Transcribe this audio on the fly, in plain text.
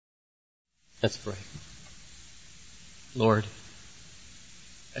Let's pray. Lord,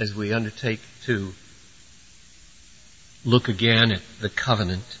 as we undertake to look again at the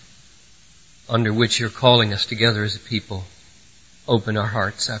covenant under which you're calling us together as a people, open our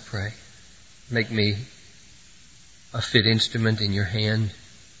hearts, I pray. Make me a fit instrument in your hand,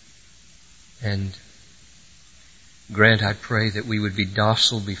 and grant, I pray, that we would be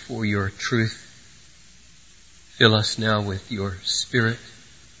docile before your truth. Fill us now with your Spirit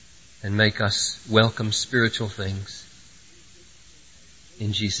and make us welcome spiritual things.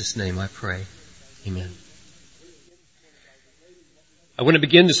 In Jesus' name I pray. Amen. I want to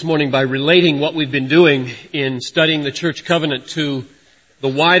begin this morning by relating what we've been doing in studying the church covenant to the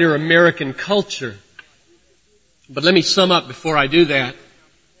wider American culture. But let me sum up before I do that.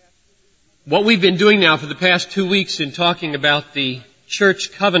 What we've been doing now for the past 2 weeks in talking about the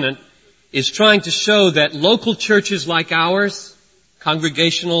church covenant is trying to show that local churches like ours,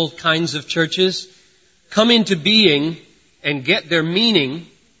 congregational kinds of churches, come into being and get their meaning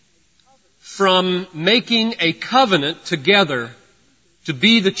from making a covenant together to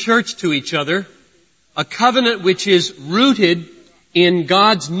be the church to each other, a covenant which is rooted in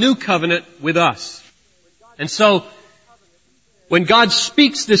God's new covenant with us. And so, when God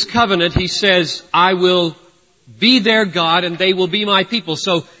speaks this covenant, He says, I will be their God and they will be my people.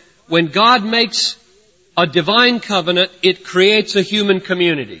 So, when God makes a divine covenant, it creates a human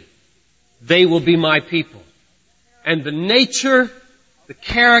community. They will be my people. And the nature, the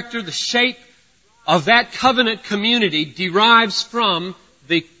character, the shape of that covenant community derives from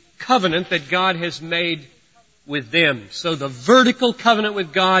the covenant that God has made with them. So the vertical covenant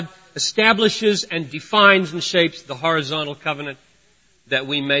with God establishes and defines and shapes the horizontal covenant that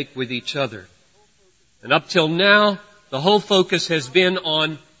we make with each other. And up till now, the whole focus has been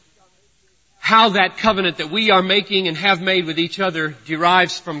on how that covenant that we are making and have made with each other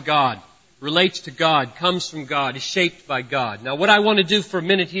derives from God, relates to God, comes from God, is shaped by God. Now, what I want to do for a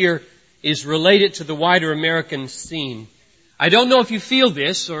minute here is relate it to the wider American scene. I don't know if you feel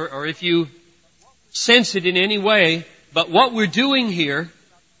this or if you sense it in any way, but what we're doing here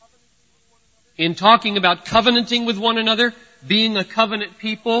in talking about covenanting with one another, being a covenant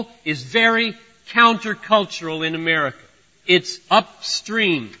people, is very countercultural in America. It's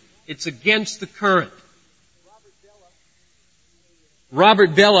upstream. It's against the current.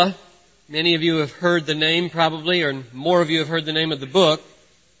 Robert Bellah, many of you have heard the name probably, or more of you have heard the name of the book,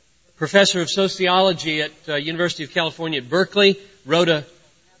 professor of sociology at University of California at Berkeley, wrote a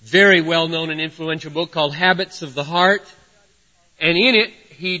very well-known and influential book called Habits of the Heart. And in it,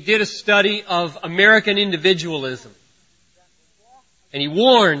 he did a study of American individualism. And he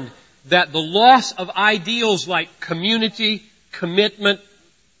warned that the loss of ideals like community, commitment,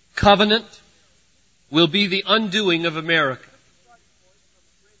 covenant will be the undoing of America.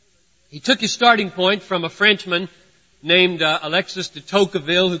 He took his starting point from a Frenchman named Alexis de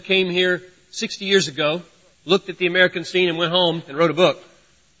Tocqueville, who came here 60 years ago, looked at the American scene and went home and wrote a book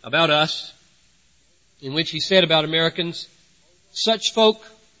about us, in which he said about Americans, such folk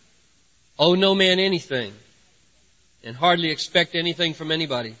owe no man anything and hardly expect anything from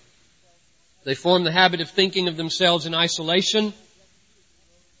anybody. They form the habit of thinking of themselves in isolation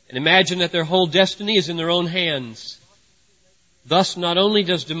and imagine that their whole destiny is in their own hands. Thus, not only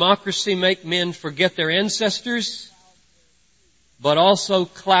does democracy make men forget their ancestors, but also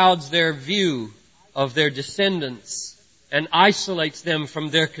clouds their view of their descendants and isolates them from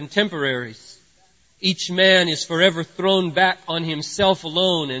their contemporaries. Each man is forever thrown back on himself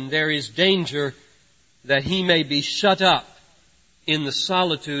alone, and there is danger that he may be shut up in the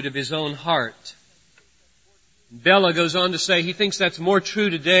solitude of his own heart. Bellah goes on to say he thinks that's more true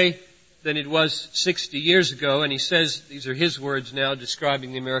today than it was 60 years ago. And he says, these are his words now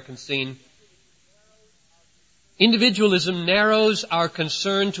describing the American scene, individualism narrows our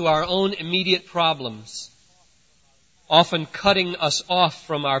concern to our own immediate problems, often cutting us off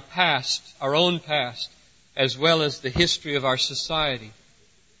from our past, our own past, as well as the history of our society.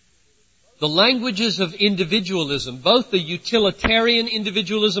 The languages of individualism, both the utilitarian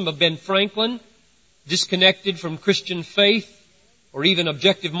individualism of Ben Franklin, disconnected from Christian faith or even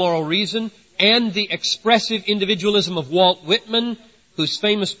objective moral reason, and the expressive individualism of Walt Whitman, whose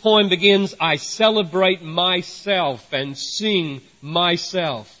famous poem begins, I celebrate myself and sing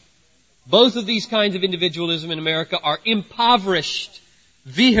myself. Both of these kinds of individualism in America are impoverished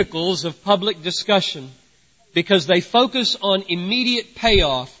vehicles of public discussion because they focus on immediate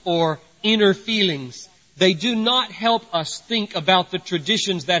payoff or inner feelings. They do not help us think about the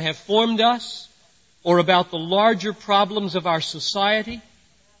traditions that have formed us or about the larger problems of our society.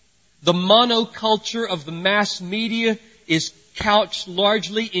 The monoculture of the mass media is couched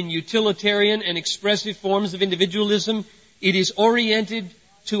largely in utilitarian and expressive forms of individualism. It is oriented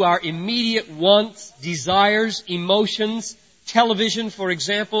to our immediate wants, desires, emotions. Television, for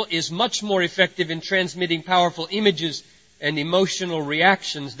example, is much more effective in transmitting powerful images and emotional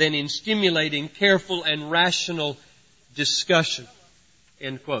reactions than in stimulating careful and rational discussion.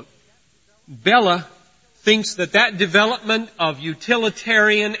 End quote. Bella thinks that development of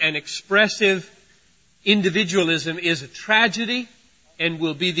utilitarian and expressive individualism is a tragedy and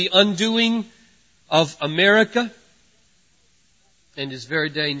will be the undoing of America and is very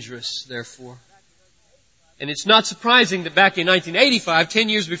dangerous, therefore. And it's not surprising that back in 1985, 10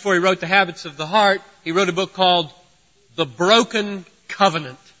 years before he wrote The Habits of the Heart, he wrote a book called The Broken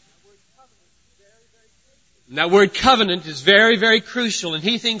Covenant. And that word covenant is very, very crucial, and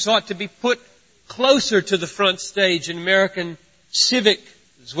he thinks ought to be put closer to the front stage in American civic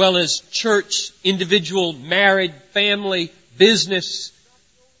as well as church, individual, married, family, business,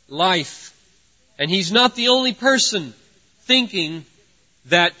 life. And he's not the only person thinking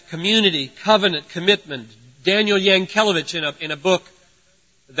that community, covenant, commitment. Daniel Yankelevich in a book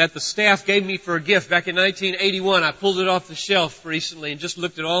that the staff gave me for a gift back in 1981. I pulled it off the shelf recently and just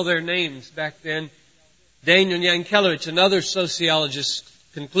looked at all their names back then. Daniel Yankelevich, another sociologist,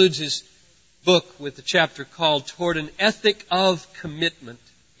 concludes his book with a chapter called Toward an Ethic of Commitment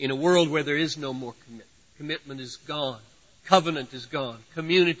in a World Where There Is No More Commitment. Commitment is gone. Covenant is gone.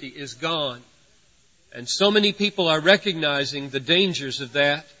 Community is gone. And so many people are recognizing the dangers of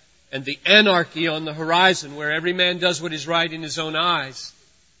that and the anarchy on the horizon where every man does what is right in his own eyes,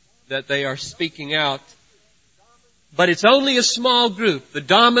 that they are speaking out. But it's only a small group. The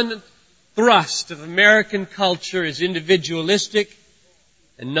dominant thrust of American culture is individualistic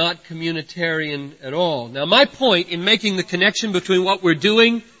and not communitarian at all. Now, my point in making the connection between what we're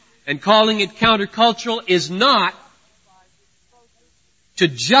doing and calling it countercultural is not to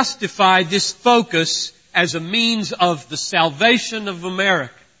justify this focus as a means of the salvation of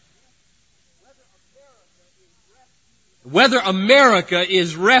America. Whether America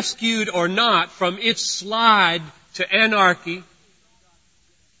is rescued or not from its slide to anarchy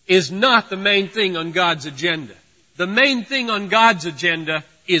is not the main thing on God's agenda. The main thing on God's agenda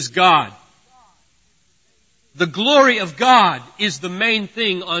is God. The glory of God is the main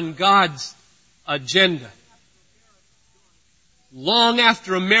thing on God's agenda. Long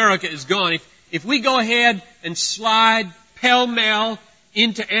after America is gone, if we go ahead and slide pell-mell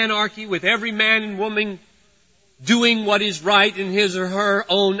into anarchy with every man and woman doing what is right in his or her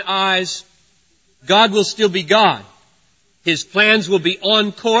own eyes, God will still be God. His plans will be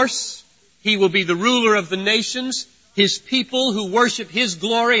on course. He will be the ruler of the nations. His people who worship His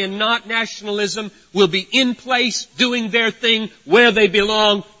glory and not nationalism will be in place doing their thing where they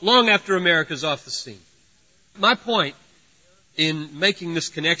belong long after America's off the scene. My point in making this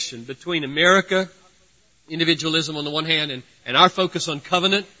connection between America, individualism on the one hand, and our focus on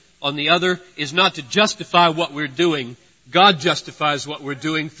covenant on the other is not to justify what we're doing. God justifies what we're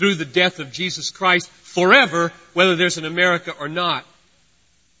doing through the death of Jesus Christ forever, whether there's an America or not.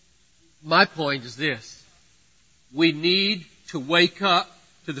 My point is this. We need to wake up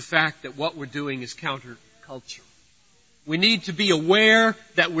to the fact that what we're doing is countercultural. We need to be aware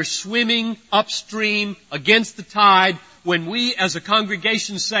that we're swimming upstream against the tide when we as a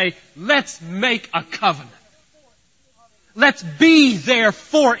congregation say, let's make a covenant. Let's be there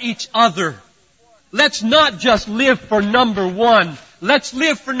for each other. Let's not just live for number one. Let's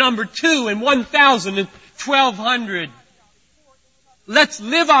live for number 2 and 1,000 and 1,200. Let's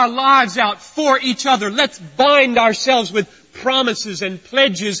live our lives out for each other. Let's bind ourselves with promises and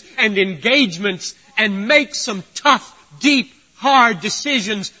pledges and engagements and make some tough, deep, hard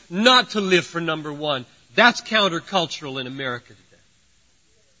decisions not to live for number one. That's countercultural in America today.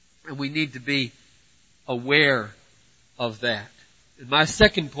 And we need to be aware of that. And my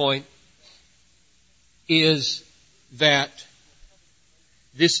second point is that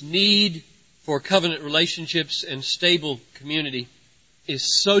this need for covenant relationships and stable community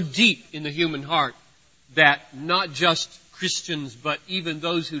is so deep in the human heart that not just Christians, but even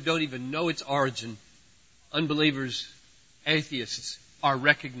those who don't even know its origin, unbelievers, atheists, are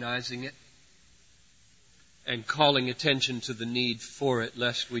recognizing it and calling attention to the need for it,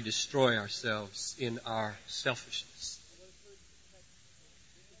 lest we destroy ourselves in our selfishness.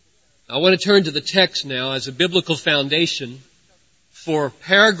 I want to turn to the text now as a biblical foundation for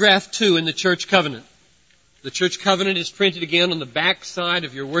paragraph 2 in the Church Covenant. The Church Covenant is printed again on the back side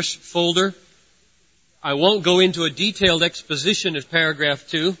of your worship folder. I won't go into a detailed exposition of paragraph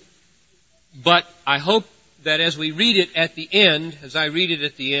 2, but I hope that as we read it at the end, as I read it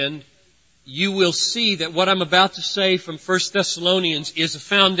at the end, you will see that what I'm about to say from 1 Thessalonians is a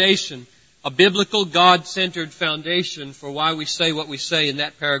foundation, a biblical, God-centered foundation for why we say what we say in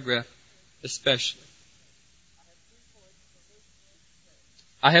that paragraph especially.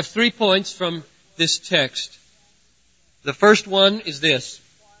 I have 3 points from this text. The first one is this.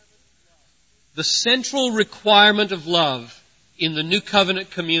 The central requirement of love in the New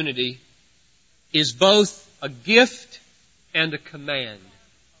Covenant community is both a gift and a command.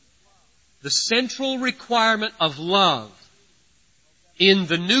 The central requirement of love in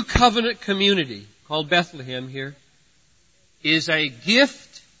the New Covenant community, called Bethlehem here, is a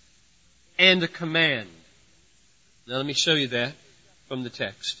gift and a command. Now let me show you that from the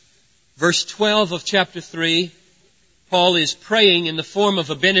text. Verse 12 of chapter 3, Paul is praying in the form of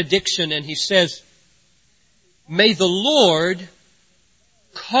a benediction, and he says, "May the Lord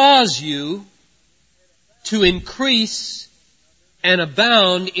cause you to increase and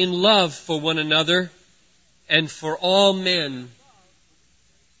abound in love for one another and for all men."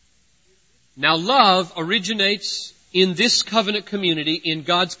 Now love originates in this covenant community, in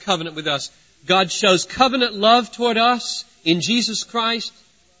God's covenant with us. God shows covenant love toward us in Jesus Christ.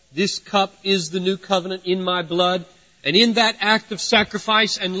 This cup is the new covenant in my blood. And in that act of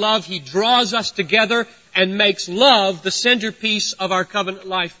sacrifice and love, He draws us together and makes love the centerpiece of our covenant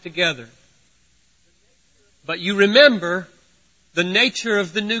life together. But you remember the nature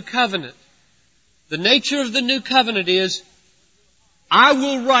of the new covenant. The nature of the new covenant is, I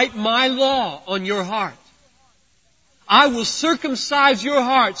will write my law on your heart. I will circumcise your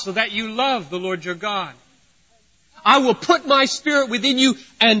heart so that you love the Lord your God. I will put my Spirit within you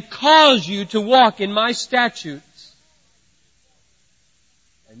and cause you to walk in my statutes.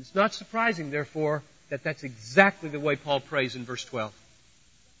 And it's not surprising, therefore, that that's exactly the way Paul prays in verse 12.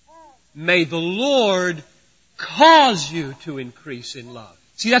 May the Lord cause you to increase in love.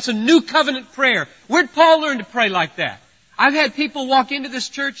 See, that's a new covenant prayer. Where'd Paul learn to pray like that? I've had people walk into this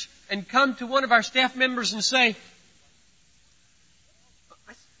church and come to one of our staff members and say,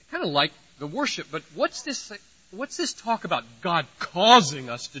 I kind of like the worship, but what's this talk about God causing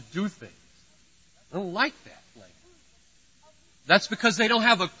us to do things? I don't like that. That's because they don't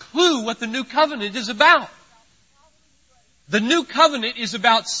have a clue what the new covenant is about. The new covenant is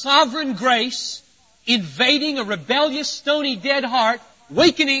about sovereign grace invading a rebellious, stony, dead heart,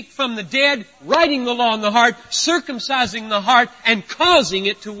 wakening from the dead, writing the law in the heart, circumcising the heart, and causing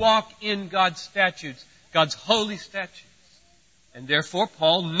it to walk in God's statutes, God's holy statutes. And therefore,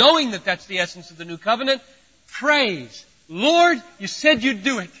 Paul, knowing that that's the essence of the new covenant, prays, Lord, you said you'd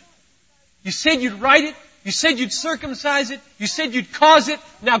do it. You said you'd write it. You said you'd circumcise it. You said you'd cause it.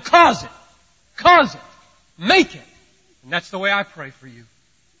 Now cause it. Cause it. Make it. And that's the way I pray for you.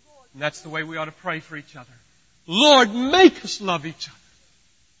 And that's the way we ought to pray for each other. Lord, make us love each other.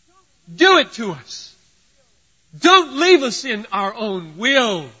 Do it to us. Don't leave us in our own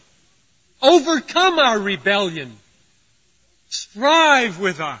will. Overcome our rebellion. Strive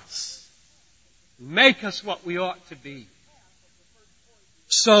with us. Make us what we ought to be.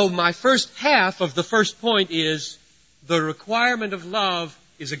 So my first half of the first point is the requirement of love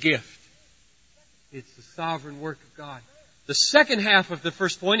is a gift. It's the sovereign work of God. The second half of the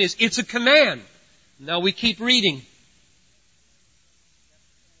first point is it's a command. Now we keep reading.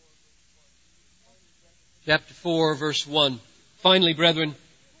 Chapter 4, verse 1. Finally, brethren,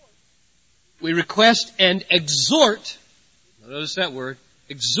 we request and exhort, notice that word,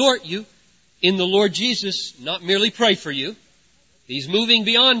 exhort you in the Lord Jesus, not merely pray for you. He's moving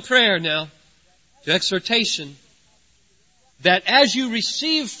beyond prayer now to exhortation, that as you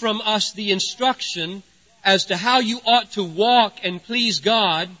receive from us the instruction as to how you ought to walk and please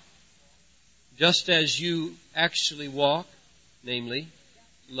God, just as you actually walk, namely,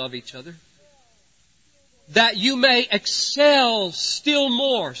 love each other, that you may excel still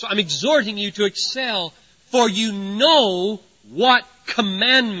more. So I'm exhorting you to excel, for you know what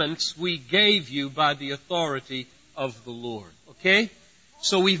commandments we gave you by the authority of the Lord. Okay?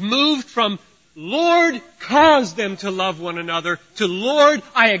 So we've moved from Lord, cause them to love one another, to Lord,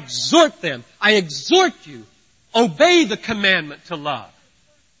 I exhort them. I exhort you. Obey the commandment to love.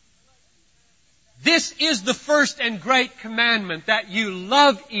 This is the first and great commandment, that you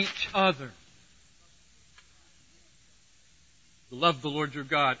love each other. Love the Lord your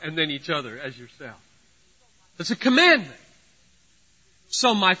God and then each other as yourself. It's a commandment.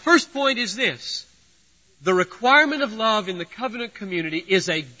 So my first point is this. The requirement of love in the covenant community is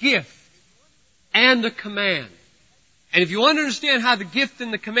a gift and a command. And if you want to understand how the gift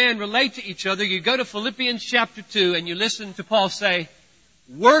and the command relate to each other, you go to Philippians chapter 2 and you listen to Paul say,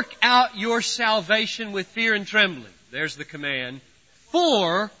 work out your salvation with fear and trembling. There's the command.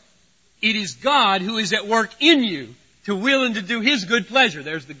 For It is God who is at work in you to will and to do His good pleasure.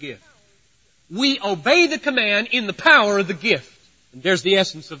 There's the gift. We obey the command in the power of the gift. And there's the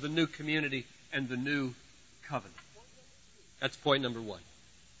essence of the new community and the new covenant. That's point number 1.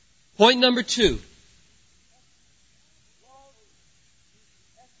 Point number 2.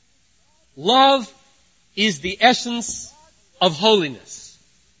 Love is the essence of holiness.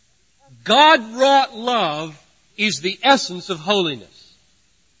 God-wrought love is the essence of holiness.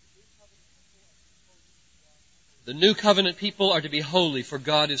 The new covenant people are to be holy, for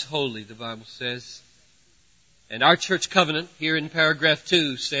God is holy, the Bible says. And our church covenant, here in paragraph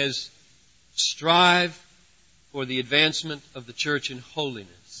 2, says, strive for the advancement of the church in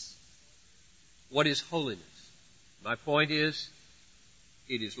holiness. What is holiness? My point is,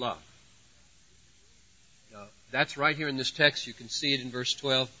 it is love. Now, that's right here in this text. You can see it in verse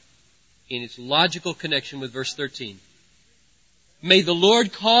 12 in its logical connection with verse 13. May the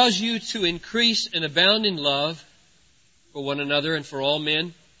Lord cause you to increase and abound in love for one another and for all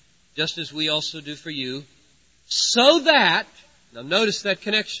men, just as we also do for you, so that, now notice that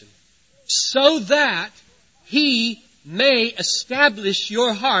connection, so that He may establish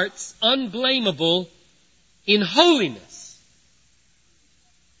your hearts unblameable in holiness.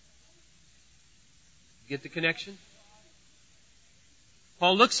 Get the connection?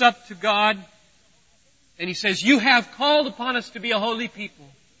 Paul looks up to God and he says, you have called upon us to be a holy people.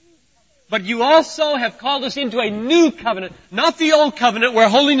 But you also have called us into a new covenant, not the old covenant where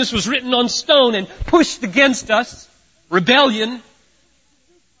holiness was written on stone and pushed against us, rebellion.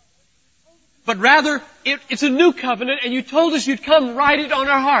 But rather, it's a new covenant, and you told us you'd come write it on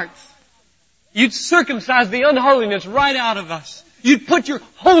our hearts. You'd circumcise the unholiness right out of us. You'd put your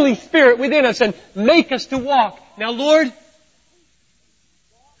Holy Spirit within us and make us to walk. Now, Lord,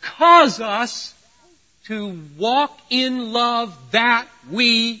 cause us to walk in love that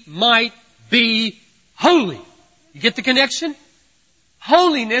we might be holy. You get the connection?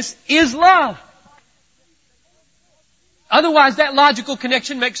 Holiness is love. Otherwise, that logical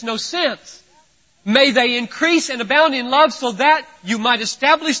connection makes no sense. May they increase and abound in love so that you might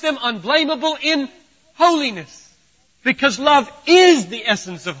establish them unblameable in holiness. Because love is the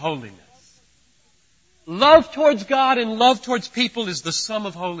essence of holiness. Love towards God and love towards people is the sum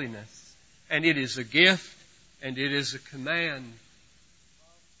of holiness. And it is a gift and it is a command.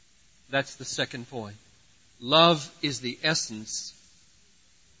 That's the second point. Love is the essence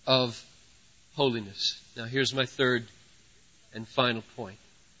of holiness. Now here's my third and final point.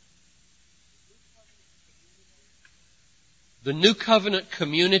 The new covenant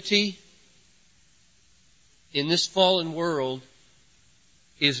community in this fallen world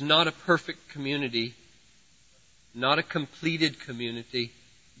is not a perfect community, not a completed community,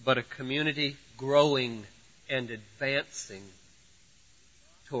 but a community growing and advancing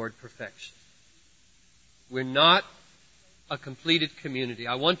toward perfection. We're not a completed community.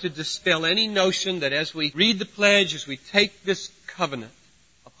 I want to dispel any notion that as we read the pledge, as we take this covenant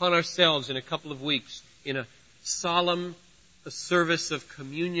upon ourselves in a couple of weeks, in a solemn service of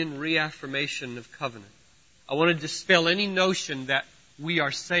communion reaffirmation of covenant, I want to dispel any notion that we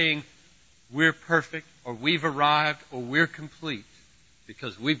are saying we're perfect or we've arrived or we're complete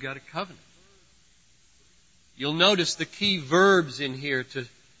because we've got a covenant. You'll notice the key verbs in here to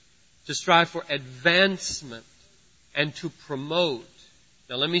strive for advancement and to promote.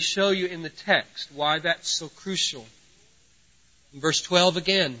 Now let me show you in the text why that's so crucial. In verse 12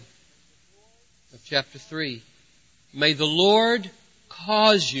 again of chapter 3. May the Lord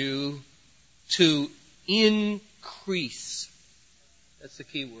cause you to increase. That's the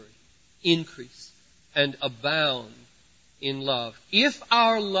key word. Increase. And abound in love. If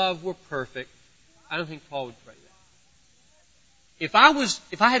our love were perfect, I don't think Paul would pray that. If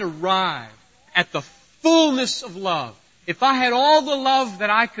I had arrived at the fullness of love, if I had all the love that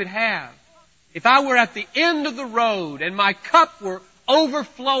I could have, if I were at the end of the road and my cup were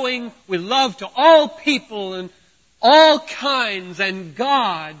overflowing with love to all people and all kinds and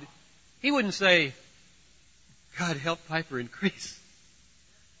God, He wouldn't say, God help Piper increase.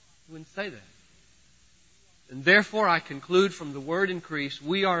 He wouldn't say that. And therefore I conclude from the word increase,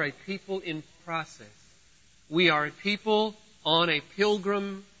 we are a people in process. We are a people on a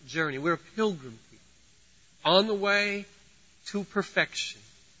pilgrim journey. We're a pilgrim people on the way to perfection.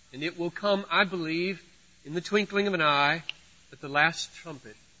 And it will come, I believe, in the twinkling of an eye at the last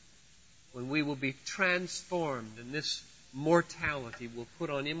trumpet when we will be transformed and this mortality will put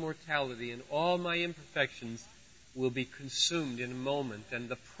on immortality and all my imperfections will be consumed in a moment. And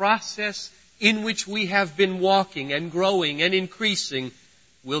the process in which we have been walking and growing and increasing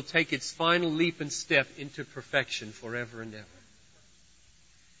will take its final leap and step into perfection forever and ever.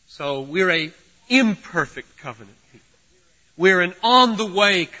 So we're a imperfect covenant people. We're an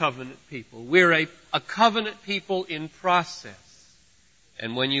on-the-way covenant people. We're a covenant people in process.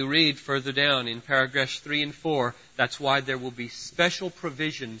 And when you read further down in paragraphs 3 and 4, that's why there will be special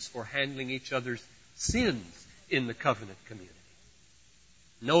provisions for handling each other's sins in the covenant community.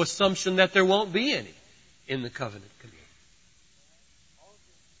 No assumption that there won't be any in the covenant community.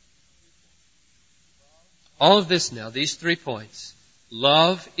 All of this now, these 3 points.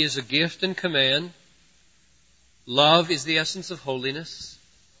 Love is a gift and command. Love is the essence of holiness.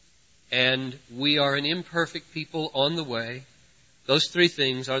 And we are an imperfect people on the way. Those 3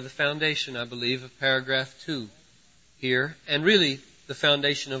 things are the foundation, I believe, of paragraph 2 here. And really, the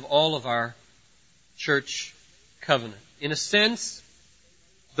foundation of all of our church covenant. In a sense,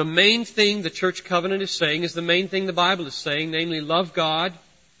 the main thing the church covenant is saying is the main thing the Bible is saying, namely love God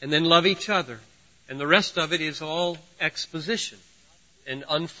and then love each other. And the rest of it is all exposition and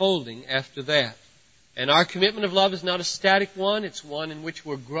unfolding after that. And our commitment of love is not a static one. It's one in which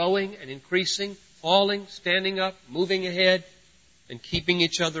we're growing and increasing, falling, standing up, moving ahead, and keeping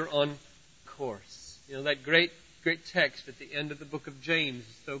each other on course. You know, that great text at the end of the book of James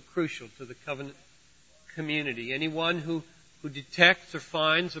is so crucial to the covenant community. Anyone who detects or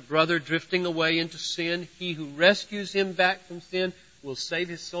finds a brother drifting away into sin, he who rescues him back from sin will save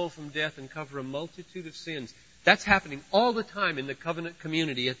his soul from death and cover a multitude of sins. That's happening all the time in the covenant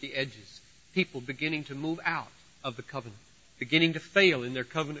community at the edges. People beginning to move out of the covenant, beginning to fail in their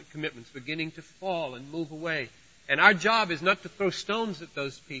covenant commitments, beginning to fall and move away. And our job is not to throw stones at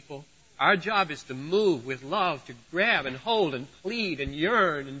those people. Our job is to move with love, to grab and hold and plead and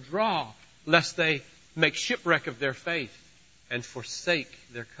yearn and draw, lest they make shipwreck of their faith and forsake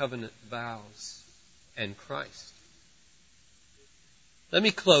their covenant vows and Christ. Let me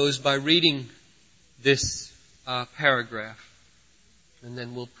close by reading this paragraph, and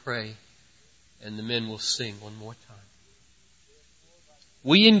then we'll pray, and the men will sing one more time.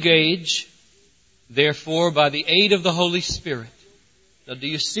 We engage, therefore, by the aid of the Holy Spirit. Now, do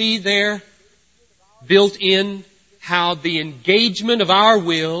you see there, built in, how the engagement of our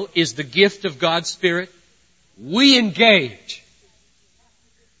will is the gift of God's Spirit? We engage.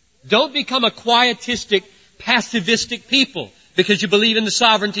 Don't become a quietistic, passivistic people because you believe in the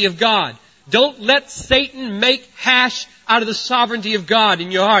sovereignty of God. Don't let Satan make hash out of the sovereignty of God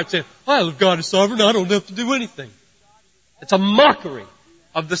in your heart. Say, well, if God is sovereign, I don't have to do anything. It's a mockery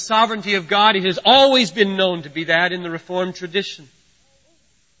of the sovereignty of God. It has always been known to be that in the Reformed tradition.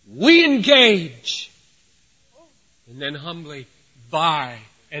 We engage. And then humbly, by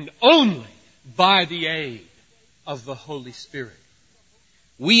and only by the aid of the Holy Spirit.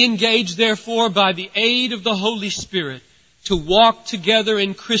 We engage, therefore, by the aid of the Holy Spirit to walk together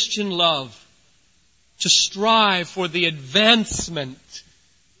in Christian love, to strive for the advancement.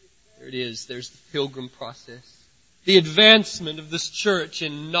 There it is. There's the pilgrim process. The advancement of this church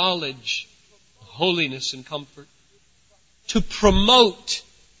in knowledge, holiness, and comfort. To promote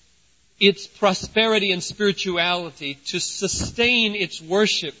its prosperity and spirituality, to sustain its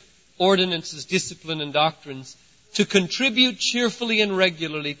worship, ordinances, discipline, and doctrines, to contribute cheerfully and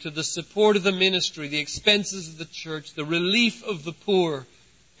regularly to the support of the ministry, the expenses of the church, the relief of the poor,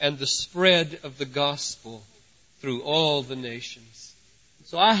 and the spread of the gospel through all the nations.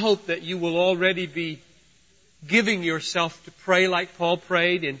 So I hope that you will already be giving yourself to pray like Paul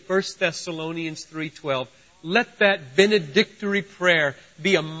prayed in 1 Thessalonians 3:12. Let that benedictory prayer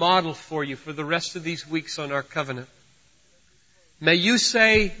be a model for you for the rest of these weeks on our covenant. May you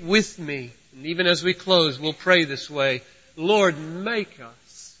say with me, and even as we close, we'll pray this way, Lord, make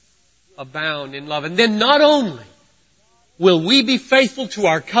us abound in love. And then not only will we be faithful to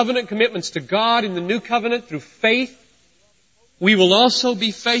our covenant commitments to God in the new covenant through faith, we will also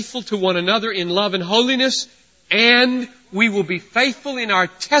be faithful to one another in love and holiness, and we will be faithful in our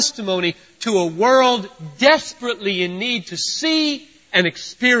testimony to a world desperately in need to see and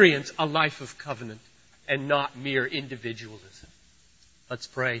experience a life of covenant and not mere individualism. Let's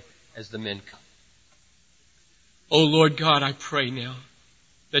pray as the men come. Oh Lord God, I pray now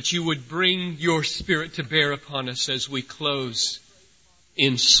that you would bring your Spirit to bear upon us as we close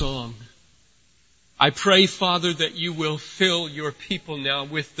in song. I pray, Father, that you will fill your people now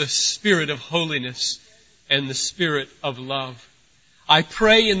with the Spirit of holiness and the Spirit of love. I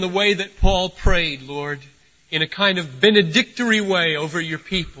pray in the way that Paul prayed, Lord, in a kind of benedictory way over your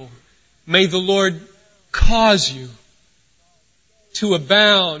people. May the Lord cause you to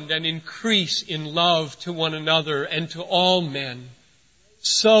abound and increase in love to one another and to all men,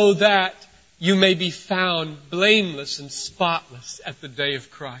 so that you may be found blameless and spotless at the day of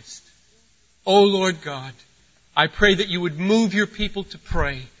Christ. O Lord God, I pray that you would move your people to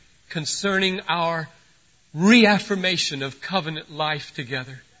pray concerning our reaffirmation of covenant life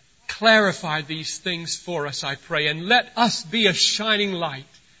together. Clarify these things for us, I pray, and let us be a shining light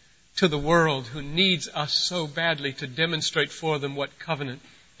to the world who needs us so badly to demonstrate for them what covenant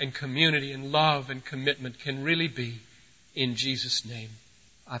and community and love and commitment can really be. In Jesus' name,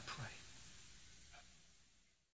 I pray.